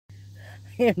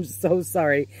am so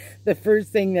sorry. The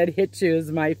first thing that hits you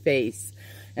is my face.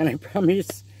 And I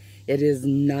promise it is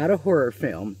not a horror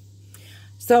film.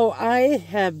 So I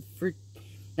have, for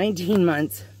 19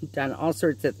 months, done all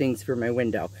sorts of things for my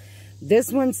window.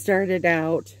 This one started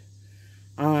out,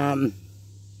 I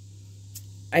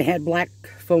had black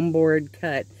foam board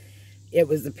cut. It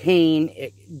was a pain.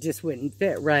 It just wouldn't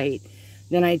fit right.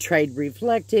 Then I tried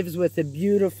reflectives with a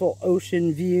beautiful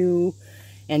ocean view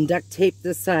and duct taped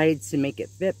the sides to make it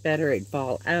fit better. It'd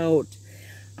fall out.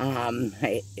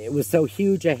 It was so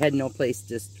huge I had no place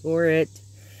to store it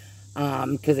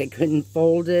because I couldn't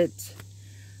fold it.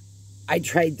 I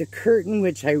tried the curtain,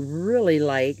 which I really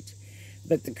liked,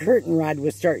 but the curtain rod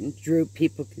was starting to droop.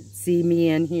 People could see me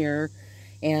in here.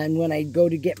 And when I'd go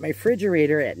to get my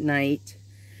refrigerator at night,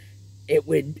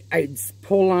 I'd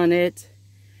pull on it,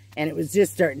 and it was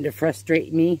just starting to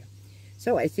frustrate me.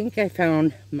 So I think I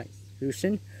found my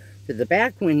solution for the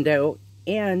back window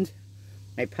and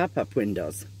my pop-up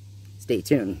windows. Stay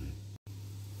tuned.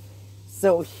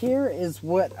 So here is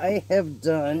what I have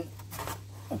done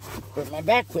for my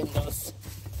back windows.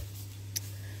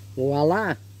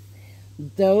 Voila!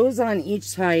 Those on each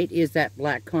side is that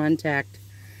black contact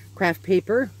craft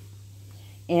paper,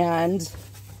 and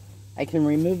I can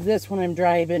remove this when I'm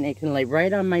driving. It can lay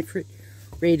right on my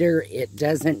refrigerator. It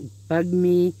doesn't bug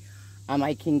me.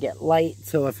 I can get light,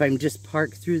 so if I'm just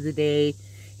parked through the day,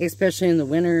 especially in the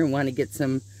winter, and want to get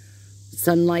some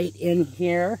sunlight in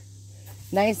here.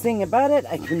 Nice thing about it,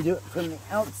 I can do it from the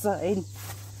outside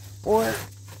or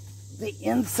the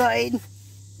inside,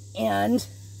 and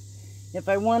if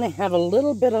I want to have a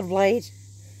little bit of light,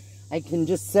 I can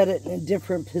just set it in a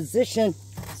different position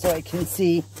so I can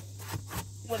see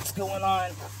what's going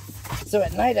on. So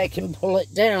at night I can pull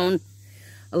it down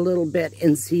a little bit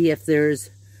and see if there's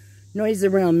noise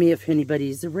around me, if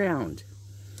anybody's around.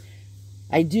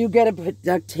 I do gotta put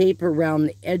duct tape around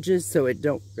the edges so it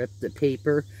don't rip the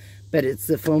paper, but it's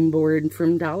the foam board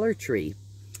from Dollar Tree.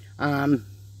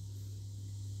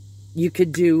 You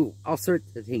could do all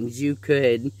sorts of things. You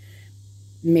could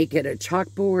make it a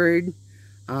chalkboard.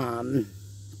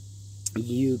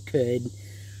 You could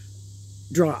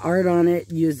draw art on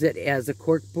it, use it as a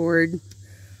cork board.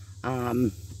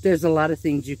 There's a lot of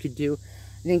things you could do.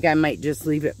 I think I might just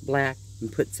leave it black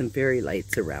and put some fairy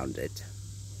lights around it.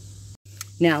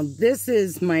 Now this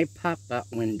is my pop-up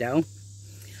window.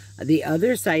 The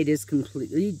other side is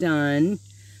completely done.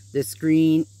 The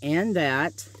screen and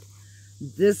that.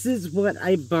 This is what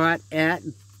I bought at,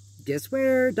 guess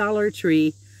where? Dollar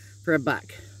Tree for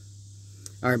 $1.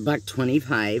 Or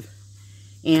 $1.25.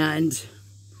 And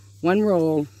one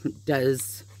roll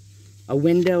does a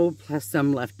window plus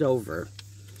some left over.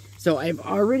 So I've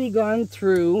already gone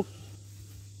through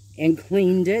and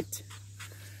cleaned it.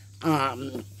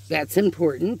 That's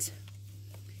important.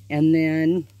 And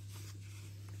then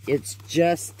it's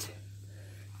just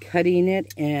cutting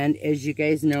it. And as you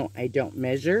guys know, I don't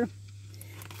measure.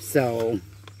 So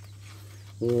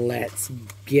let's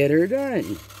get her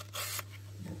done.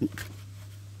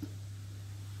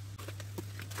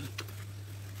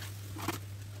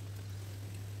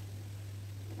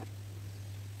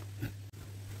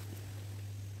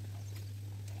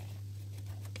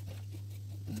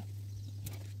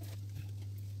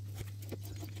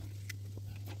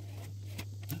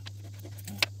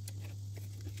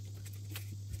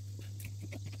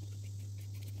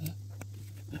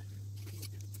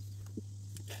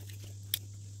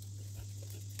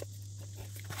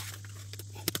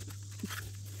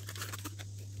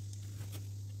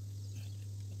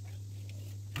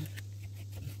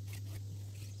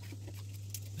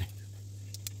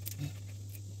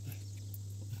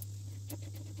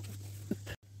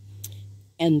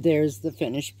 And there's the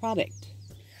finished product.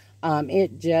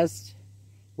 It just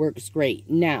works great.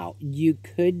 Now, you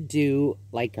could do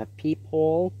like a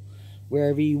peephole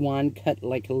wherever you want, cut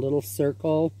like a little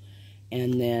circle,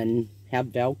 and then have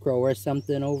Velcro or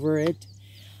something over it.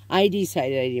 I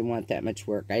decided I didn't want that much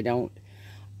work. I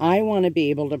want to be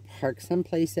able to park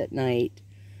someplace at night,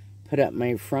 put up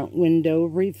my front window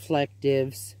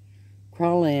reflectives,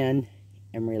 crawl in,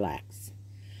 and relax.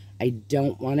 I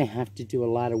don't want to have to do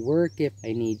a lot of work if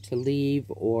I need to leave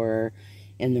or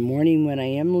in the morning when I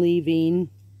am leaving.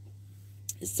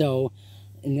 So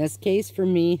in this case, for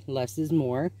me, less is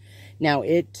more. Now,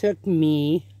 it took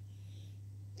me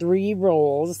 3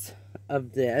 rolls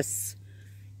of this,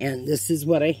 and this is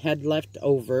what I had left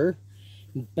over.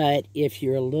 But if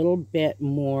you're a little bit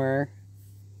more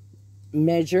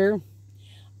measure,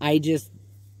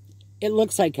 it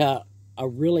looks like a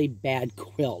really bad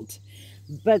quilt.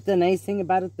 But the nice thing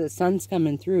about it, the sun's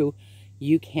coming through,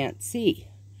 you can't see.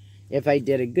 if I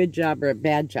did a good job or a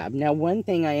bad job. Now, one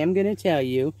thing I am going to tell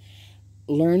you,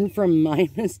 learn from my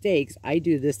mistakes. I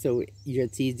do this so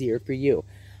it's easier for you.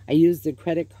 I use the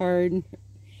credit card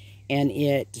and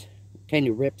it kind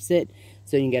of rips it,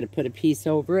 so you got to put a piece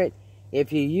over it.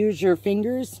 If you use your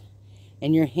fingers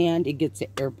and your hand, it gets the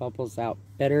air bubbles out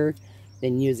better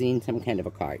than using some kind of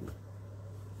a card.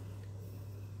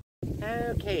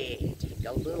 Okay, take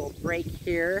a little break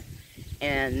here,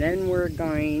 and then we're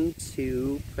going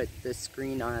to put the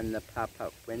screen on the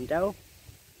pop-up window.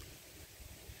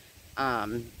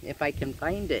 If I can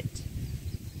find it.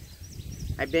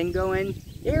 I've been going,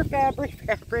 here,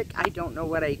 fabric. I don't know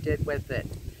what I did with it.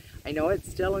 I know it's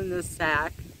still in the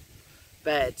sack,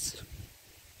 but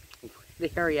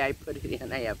the area I put it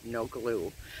in, I have no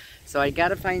clue. So I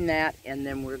gotta find that, and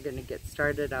then we're gonna get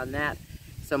started on that.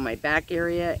 So my back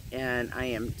area, and I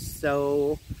am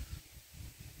so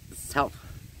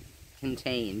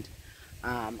self-contained.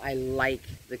 I like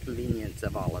the convenience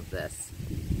of all of this.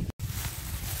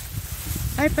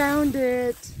 I found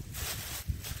it.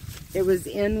 It was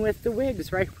in with the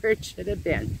wigs, right where it should have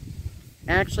been.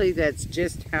 Actually, that's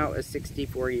just how a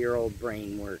 64-year-old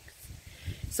brain works.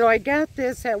 So I got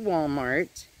this at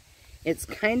Walmart. It's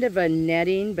kind of a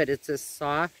netting, but it's a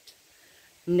soft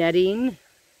netting.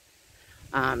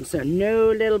 So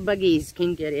no little buggies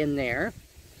can get in there.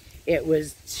 It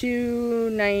was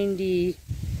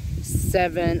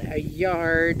 $2.97 a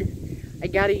yard. I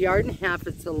got 1.5 yards.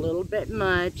 It's a little bit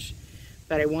much,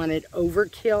 but I wanted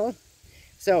overkill.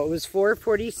 So it was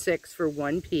 $4.46 for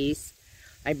one piece.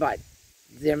 I bought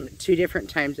them 2 different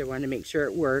times. I wanted to make sure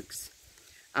it works.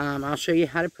 I'll show you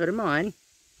how to put them on.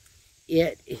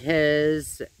 It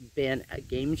has been a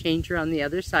game changer on the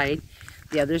other side.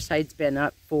 The other side's been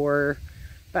up for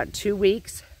about 2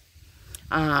 weeks.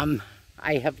 I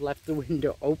have left the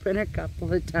window open a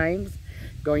couple of times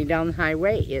going down the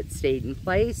highway. It stayed in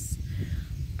place.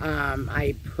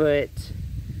 I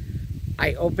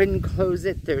open and close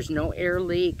it. There's no air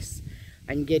leaks.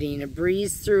 I'm getting a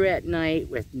breeze through at night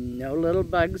with no little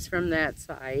bugs from that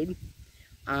side.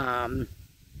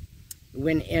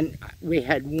 We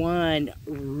had one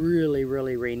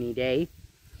really rainy day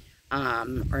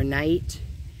or night,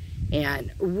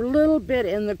 and a little bit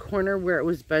in the corner where it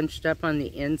was bunched up on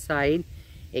the inside,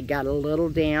 it got a little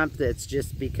damp. That's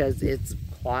just because it's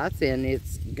cloth and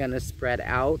it's gonna spread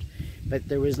out, but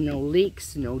there was no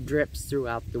leaks, no drips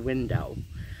throughout the window.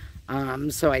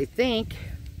 So I think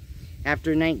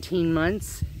after 19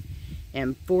 months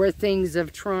and 4 things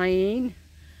of trying,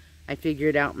 I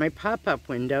figured out my pop-up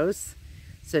windows.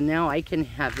 So now I can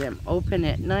have them open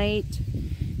at night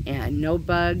and no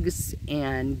bugs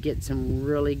and get some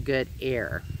really good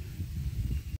air.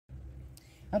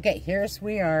 Okay, here's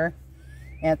we are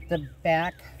at the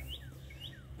back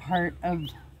part of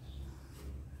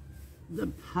the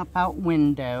pop-out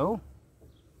window.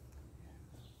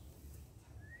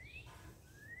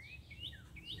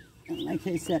 And like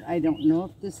I said, I don't know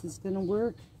if this is going to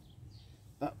work,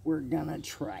 but we're going to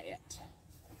try it.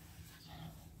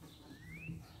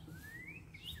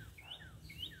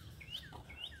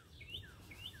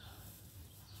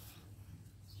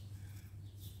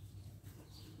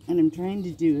 And I'm trying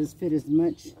to do is fit as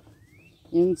much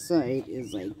inside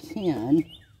as I can.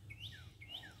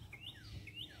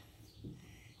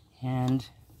 And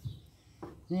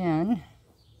then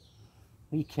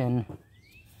we can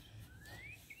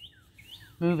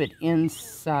move it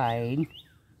inside.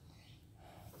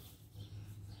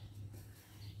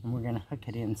 And we're going to hook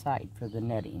it inside for the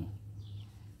netting.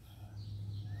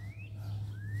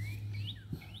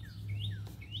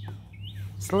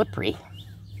 Slippery.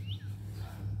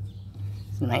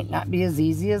 This might not be as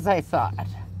easy as I thought.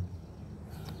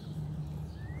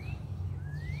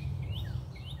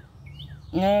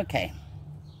 Okay.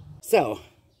 So,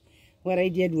 what I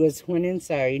did was went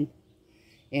inside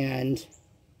and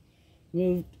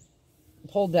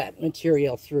pulled that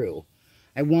material through.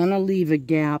 I want to leave a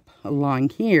gap along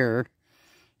here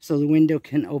so the window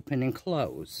can open and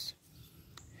close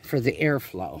for the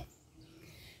airflow.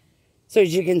 So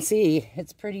as you can see,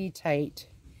 it's pretty tight.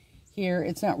 Here,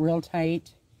 it's not real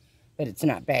tight, but it's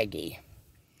not baggy.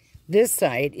 This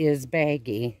side is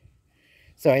baggy,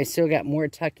 so I still got more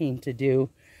tucking to do,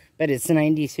 but it's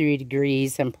 93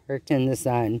 degrees. I'm parked in the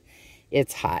sun.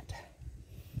 It's hot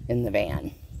in the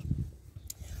van.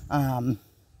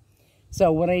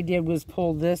 So what I did was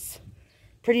pull this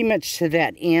pretty much to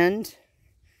that end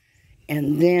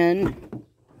and then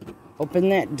open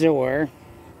that door.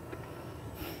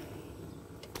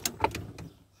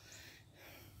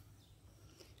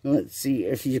 Let's see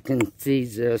if you can see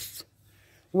this,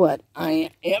 what I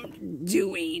am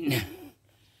doing.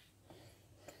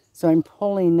 So I'm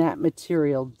pulling that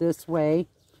material this way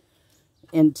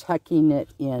and tucking it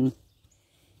in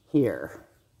here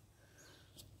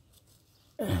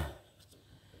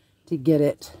to get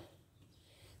it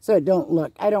so it don't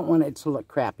look, I don't want it to look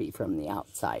crappy from the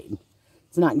outside.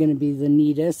 It's not going to be the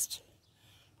neatest.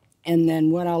 And then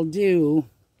what I'll do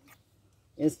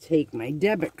is take my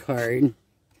debit card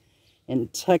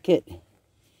and tuck it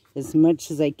as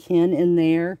much as I can in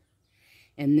there,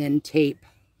 and then tape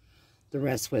the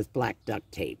rest with black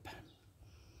duct tape.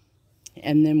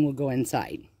 And then we'll go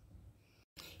inside.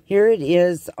 Here it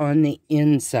is on the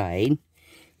inside.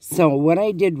 So what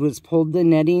I did was pulled the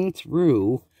netting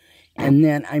through, and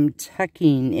then I'm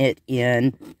tucking it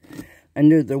in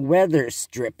under the weather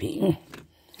stripping.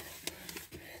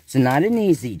 It's not an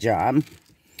easy job.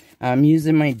 I'm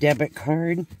using my debit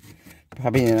card.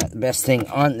 Probably not the best thing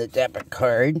on the debit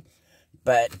card,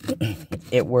 but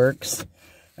it works.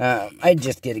 I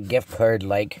just get a gift card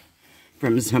like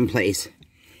from someplace.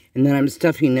 And then I'm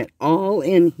stuffing it all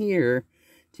in here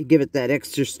to give it that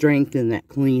extra strength and that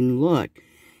clean look.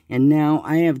 And now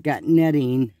I have got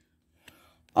netting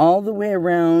all the way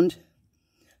around.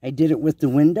 I did it with the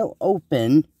window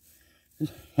open.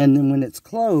 And then when it's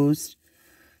closed,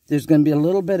 there's going to be a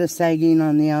little bit of sagging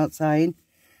on the outside,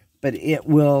 but it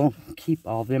will keep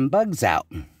all them bugs out.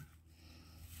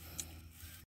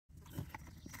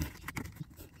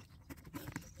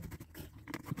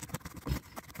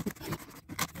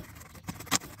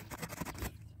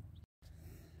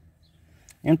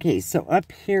 Okay, so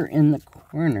up here in the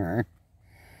corner,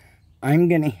 I'm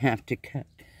going to have to cut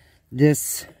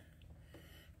this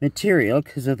material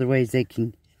because otherwise they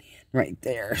can right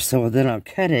there. So then I'll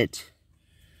cut it,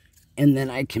 and then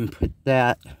I can put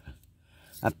that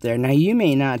up there. Now, you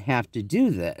may not have to do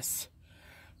this.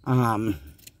 I'm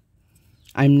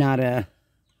not a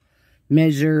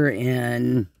measure,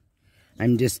 and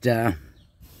I'm just a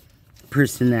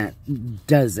person that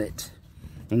does it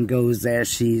and goes as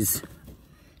she's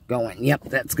going. Yep,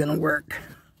 that's going to work.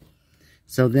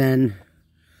 So then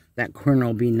that corner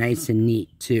will be nice and neat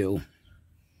too.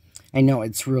 I know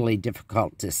it's really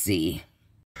difficult to see.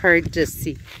 Hard to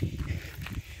see.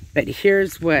 But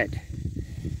here's what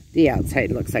the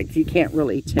outside looks like. You can't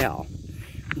really tell.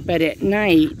 But at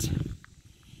night,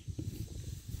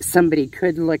 somebody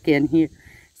could look in here.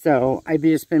 So I've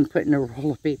just been putting a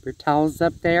roll of paper towels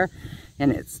up there,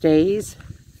 and it stays.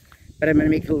 But I'm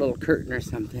going to make a little curtain or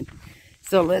something.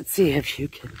 So let's see if you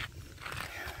can.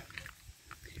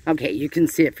 Okay, you can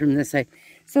see it from this side.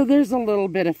 So there's a little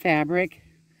bit of fabric,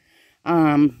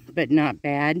 but not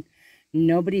bad.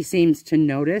 Nobody seems to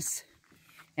notice.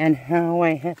 And how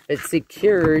I have it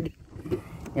secured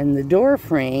in the door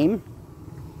frame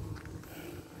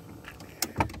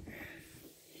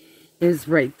is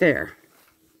right there.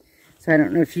 So I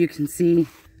don't know if you can see,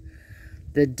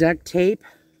 the duct tape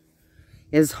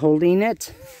is holding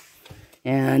it.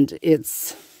 And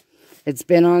it's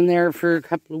been on there for a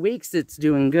couple of weeks. It's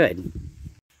doing good.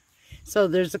 So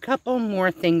there's a couple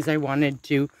more things I wanted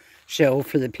to show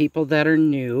for the people that are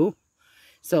new.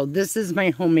 So this is my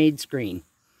homemade screen.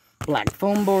 Black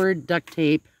foam board, duct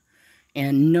tape,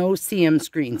 and no CM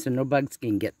screen, so no bugs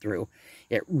can get through.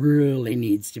 It really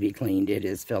needs to be cleaned. It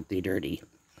is filthy dirty.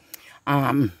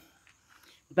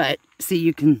 But see,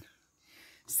 you can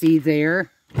see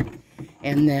there,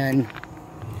 and then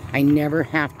I never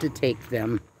have to take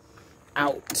them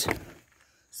out.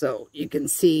 So you can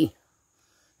see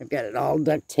I've got it all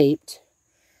duct taped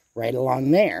right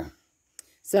along there.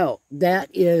 So that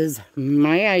is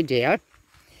my idea.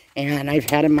 And I've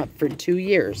had them up for 2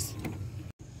 years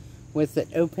with it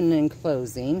open and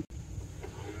closing.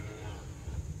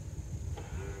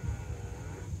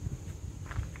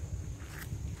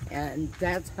 And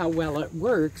that's how well it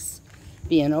works,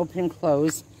 being open,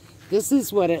 close. This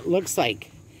is what it looks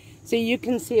like. So you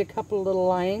can see a couple little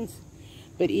lines,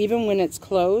 but even when it's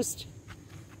closed,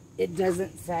 it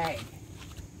doesn't sag.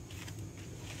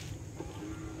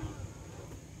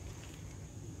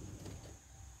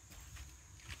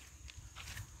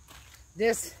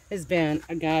 This has been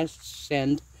a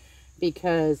godsend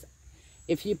because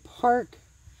if you park,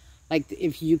 like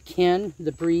if you can,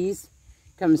 the breeze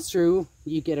comes through,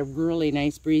 you get a really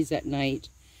nice breeze at night.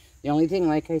 The only thing,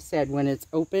 like I said, when it's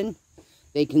open,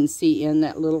 they can see in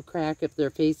that little crack if their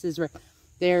face is right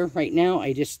there. Right now,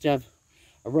 I just have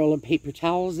a roll of paper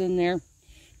towels in there.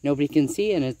 Nobody can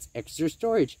see, and it's extra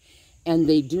storage. And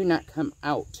they do not come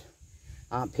out.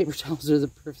 Paper towels are the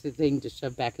perfect thing to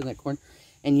shove back in that corner,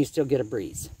 and you still get a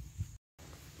breeze.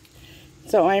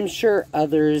 So I'm sure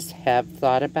others have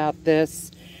thought about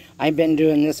this. I've been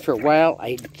doing this for a while.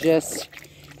 I just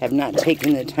have not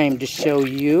taken the time to show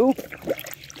you.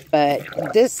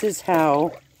 But this is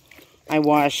how I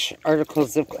wash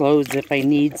articles of clothes if I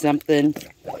need something.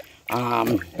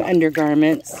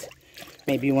 Undergarments,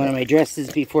 maybe one of my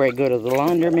dresses before I go to the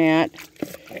laundromat.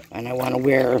 And I want to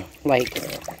wear, like,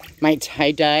 my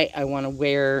tie-dye, I want to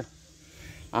wear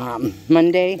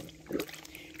Monday.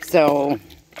 So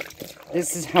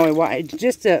this is how I wash.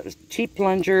 Just a cheap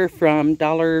plunger from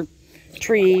Dollar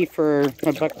Tree for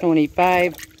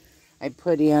 $1.25. I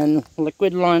put in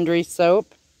liquid laundry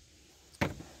soap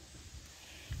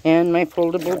and my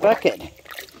foldable bucket.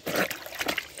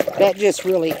 That just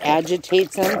really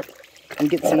agitates them and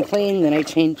gets them clean. Then I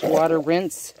change water,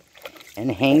 rinse,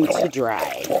 and hang to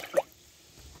dry.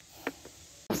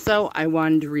 So I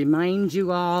wanted to remind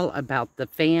you all about the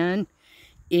fan.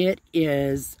 It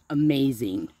is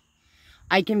amazing.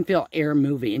 I can feel air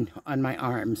moving on my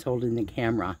arms holding the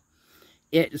camera.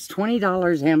 It's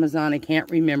 $20 Amazon. I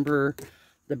can't remember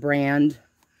the brand,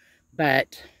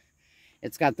 but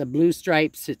it's got the blue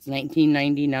stripes. It's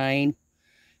 $19.99.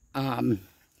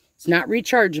 It's not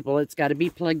rechargeable. It's got to be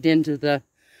plugged into the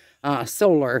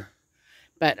solar.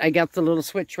 But I got the little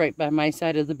switch right by my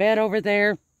side of the bed over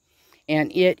there,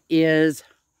 and it is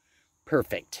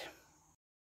perfect.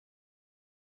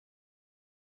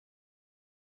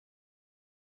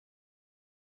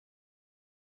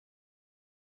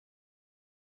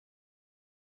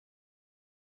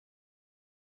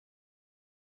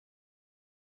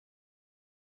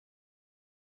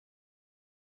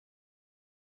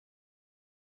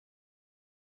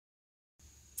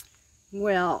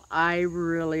 Well, I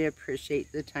really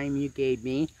appreciate the time you gave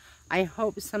me. I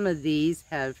hope some of these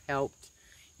have helped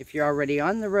if you're already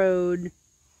on the road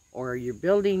or you're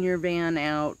building your van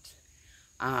out.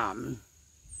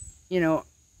 You know,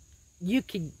 you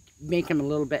could make them a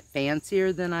little bit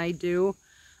fancier than I do.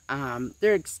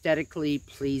 They're aesthetically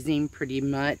pleasing pretty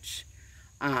much.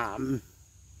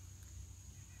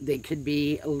 They could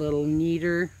be a little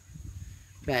neater,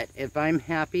 but if I'm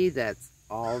happy, that's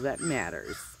all that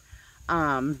matters.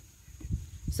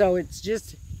 So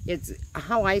it's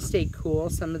how I stay cool.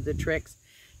 Some of the tricks,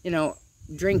 you know,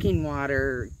 drinking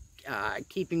water,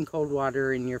 keeping cold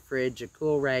water in your fridge, a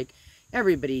cool rag.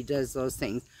 Everybody does those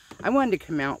things. I wanted to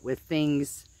come out with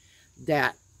things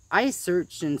that I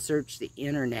searched and searched the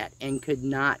internet and could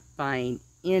not find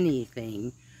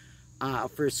anything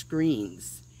for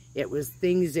screens. It was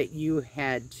things that you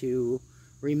had to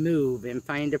remove and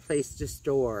find a place to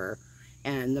store.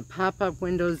 And the pop-up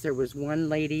windows, there was one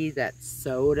lady that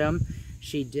sewed them.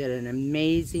 She did an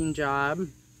amazing job,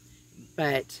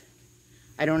 but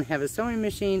I don't have a sewing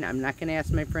machine. I'm not going to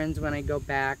ask my friends when I go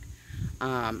back.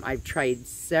 I've tried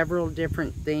several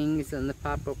different things in the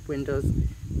pop-up windows.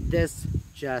 This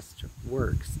just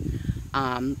works.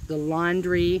 The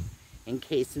laundry, in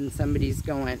case somebody's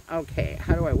going, okay,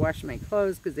 how do I wash my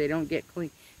clothes because they don't get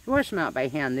clean? If you wash them out by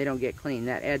hand, they don't get clean.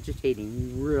 That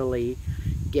agitating really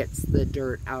gets the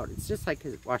dirt out. It's just like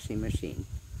a washing machine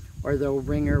or the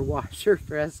wringer washer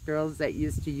for us girls that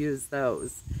used to use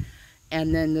those.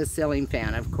 And then the ceiling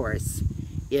fan, of course,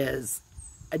 is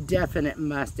a definite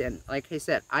must. And like I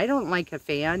said, I don't like a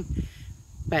fan,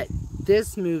 but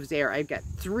this moves air. I've got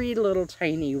 3 little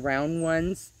tiny round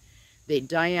ones. They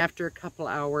die after a couple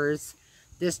hours.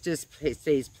 This just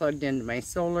stays plugged into my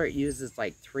solar. It uses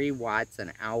like 3 watts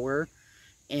an hour.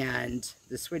 And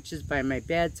the switch is by my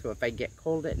bed, so if I get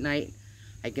cold at night,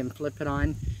 I can flip it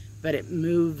on. But it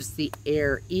moves the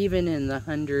air, even in the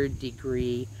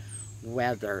 100-degree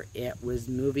weather. It was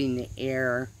moving the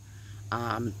air.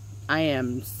 I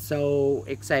am so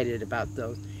excited about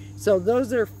those. So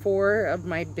those are 4 of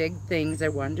my big things I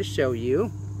wanted to show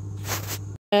you.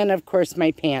 And of course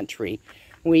my pantry.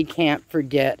 We can't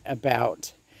forget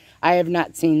about. I have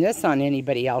not seen this on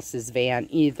anybody else's van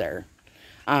either.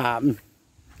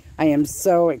 I am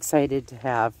so excited to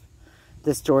have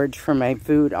the storage for my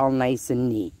food all nice and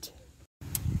neat.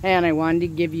 And I wanted to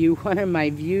give you one of my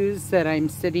views that I'm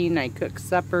sitting. I cook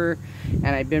supper and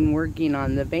I've been working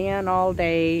on the van all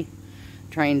day,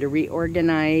 trying to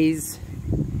reorganize,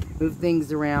 move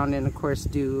things around, and of course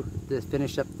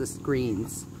finish up the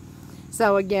screens.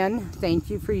 So again, thank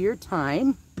you for your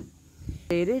time.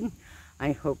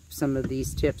 I hope some of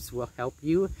these tips will help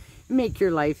you make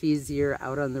your life easier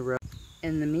out on the road.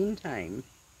 In the meantime,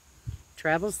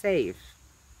 travel safe,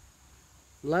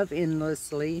 love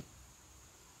endlessly,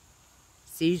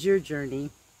 seize your journey,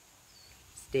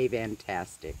 stay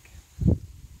fantastic.